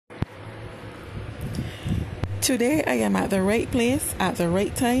Today I am at the right place at the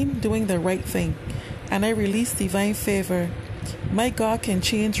right time doing the right thing, and I release divine favor. My God can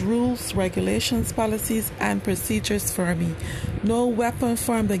change rules, regulations, policies, and procedures for me. No weapon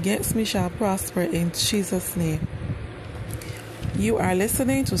formed against me shall prosper in Jesus' name. You are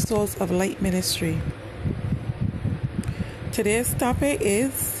listening to Souls of Light Ministry. Today's topic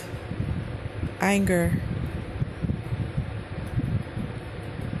is anger.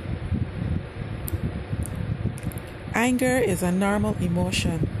 Anger is a normal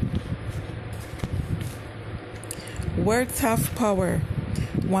emotion. Words have power.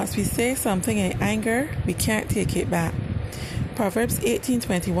 Once we say something in anger, we can't take it back. Proverbs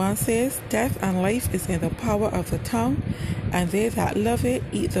 18:21 says, "Death and life is in the power of the tongue, and they that love it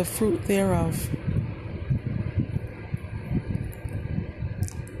eat the fruit thereof."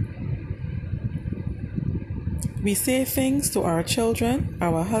 We say things to our children,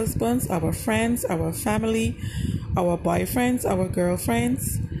 our husbands, our friends, our family, our boyfriends, our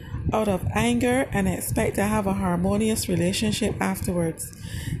girlfriends, out of anger and expect to have a harmonious relationship afterwards.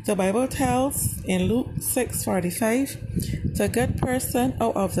 The Bible tells in Luke 6:45, "The good person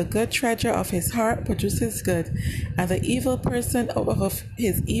out of the good treasure of his heart produces good, and the evil person out of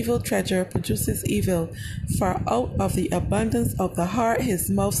his evil treasure produces evil, for out of the abundance of the heart his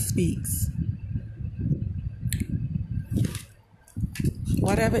mouth speaks."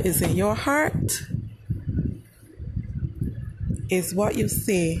 Whatever is in your heart is what you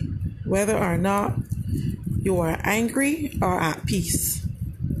say, whether or not you are angry or at peace.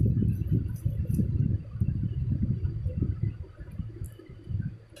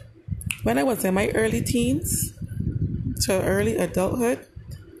 When I was in my early teens to early adulthood,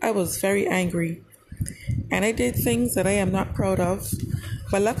 I was very angry, and I did things that I am not proud of.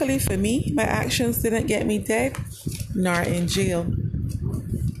 But luckily for me, my actions didn't get me dead nor in jail.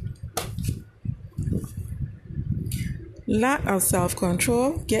 Lack of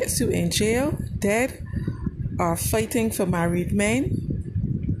self-control gets you in jail, dead, or fighting for married men.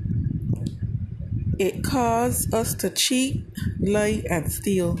 It causes us to cheat, lie, and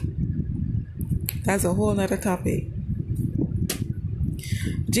steal. That's a whole nother topic.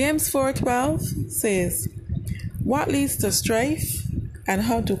 James 4:12 says, "What leads to strife, and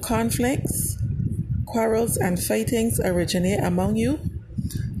how do conflicts, quarrels, and fightings originate among you?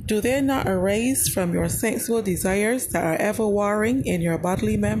 Do they not arise from your sensual desires that are ever warring in your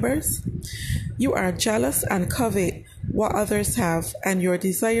bodily members? You are jealous and covet what others have, and your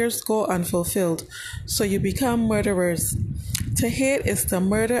desires go unfulfilled, so you become murderers. To hate is to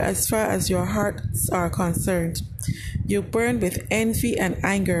murder as far as your hearts are concerned. You burn with envy and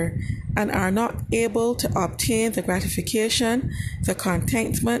anger, and are not able to obtain the gratification, the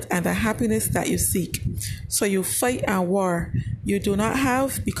contentment, and the happiness that you seek. So you fight and war. You do not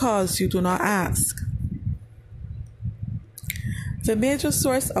have because you do not ask." The major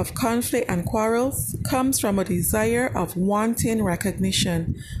source of conflict and quarrels comes from a desire of wanting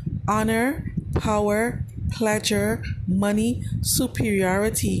recognition, honor, power, pleasure, money,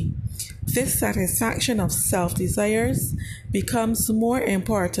 superiority. This satisfaction of self-desires becomes more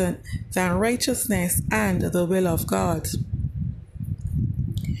important than righteousness and the will of God.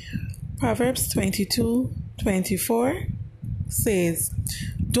 Proverbs 22:24 says,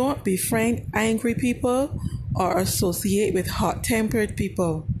 "Don't befriend angry people or associate with hot-tempered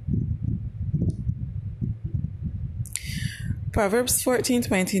people." Proverbs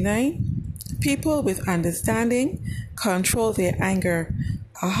 14:29, "People with understanding control their anger.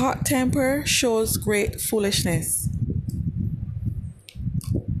 A hot temper shows great foolishness."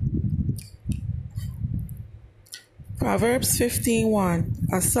 Proverbs 15:1,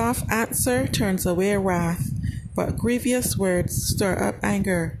 "A soft answer turns away wrath, but grievous words stir up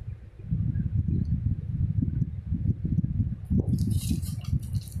anger."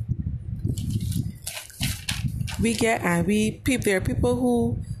 There are people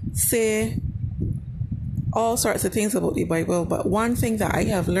who say all sorts of things about the Bible, but one thing that I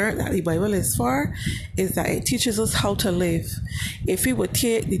have learned that the Bible is for is that it teaches us how to live. If we would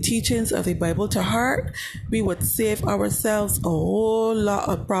take the teachings of the Bible to heart, we would save ourselves a whole lot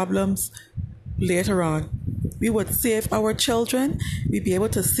of problems later on. We would save our children. We'd be able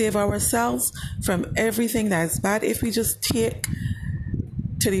to save ourselves from everything that is bad if we just take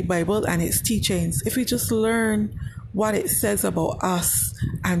to the Bible and its teachings. If we just learn what it says about us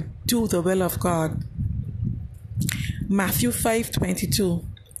and do the will of God. Matthew 5:22,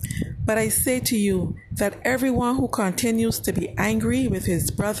 "But I say to you that everyone who continues to be angry with his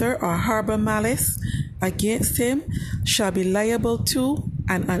brother or harbor malice against him shall be liable to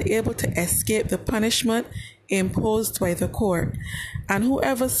and unable to escape the punishment imposed by the court, and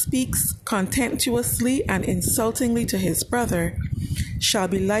whoever speaks contemptuously and insultingly to his brother shall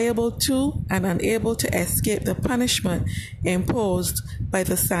be liable to and unable to escape the punishment imposed by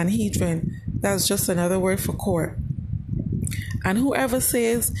the Sanhedrin. That's just another word for court. And whoever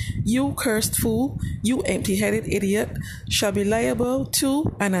says, "You cursed fool, you empty-headed idiot," shall be liable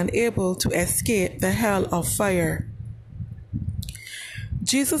to and unable to escape the hell of fire.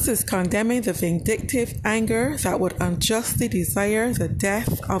 Jesus is condemning the vindictive anger that would unjustly desire the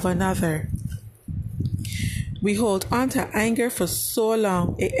death of another. We hold on to anger for so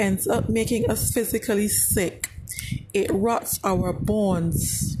long, it ends up making us physically sick. It rots our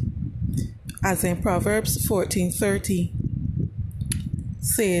bones, as in Proverbs 14:30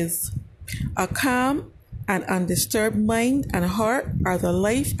 says, "A calm and undisturbed mind and heart are the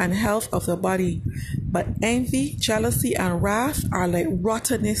life and health of the body, but envy, jealousy, and wrath are like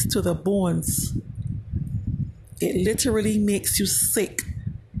rottenness to the bones." It literally makes you sick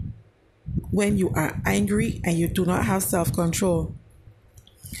when you are angry and you do not have self-control.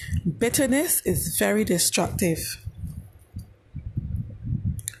 Bitterness is very destructive.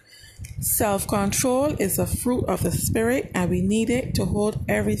 Self-control is a fruit of the Spirit, and we need it to hold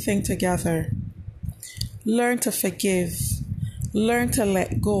everything together. Learn to forgive. Learn to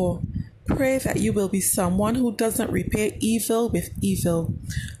let go. Pray that you will be someone who doesn't repay evil with evil.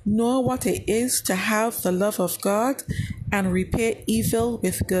 Know what it is to have the love of God and repay evil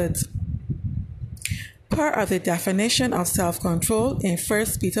with good. Part of the definition of self-control in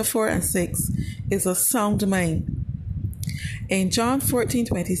 1 Peter 4:6 is a sound mind. In John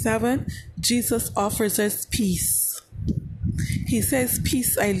 14:27, Jesus offers us peace. He says,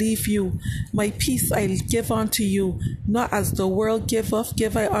 "Peace I leave you, my peace I give unto you, not as the world giveth,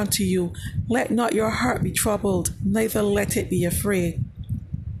 give I unto you. Let not your heart be troubled, neither let it be afraid."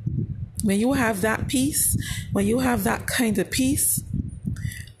 When you have that peace, when you have that kind of peace,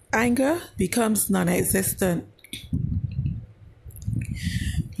 anger becomes non-existent.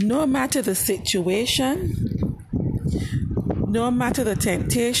 No matter the situation, no matter the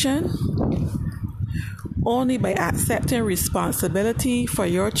temptation, only by accepting responsibility for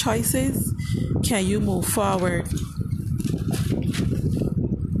your choices can you move forward.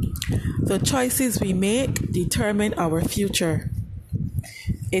 The choices we make determine our future.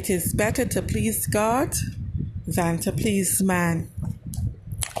 It is better to please God than to please man.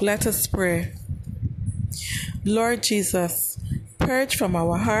 Let us pray. Lord Jesus, purge from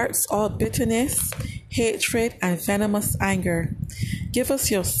our hearts all bitterness, hatred, and venomous anger. Give us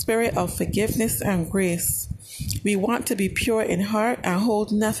your spirit of forgiveness and grace. We want to be pure in heart and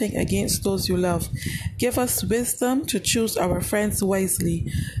hold nothing against those you love. Give us wisdom to choose our friends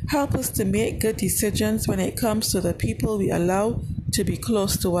wisely. Help us to make good decisions when it comes to the people we allow to be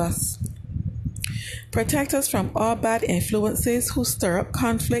close to us. Protect us from all bad influences who stir up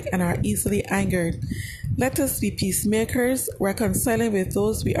conflict and are easily angered. Let us be peacemakers, reconciling with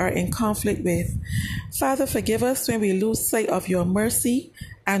those we are in conflict with. Father, forgive us when we lose sight of your mercy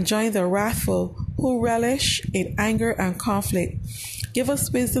and join the wrathful who relish in anger and conflict. Give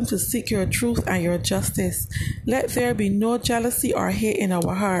us wisdom to seek your truth and your justice. Let there be no jealousy or hate in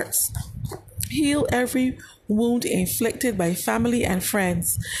our hearts. Heal every wound inflicted by family and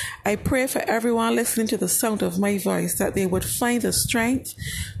friends. I pray for everyone listening to the sound of my voice that they would find the strength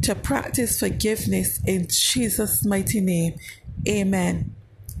to practice forgiveness in Jesus' mighty name. Amen.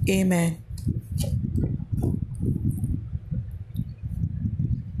 Amen.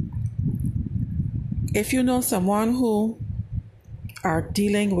 If you know someone who are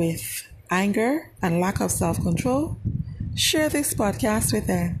dealing with anger and lack of self-control, share this podcast with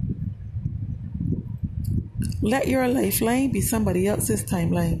them. Let your lifeline be somebody else's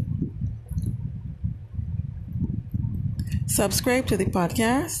timeline. Subscribe to the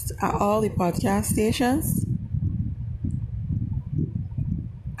podcast at all the podcast stations,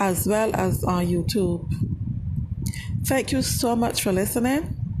 as well as on YouTube. Thank you so much for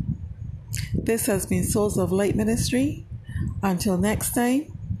listening. This has been Souls of Light Ministry. Until next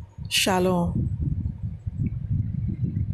time, Shalom.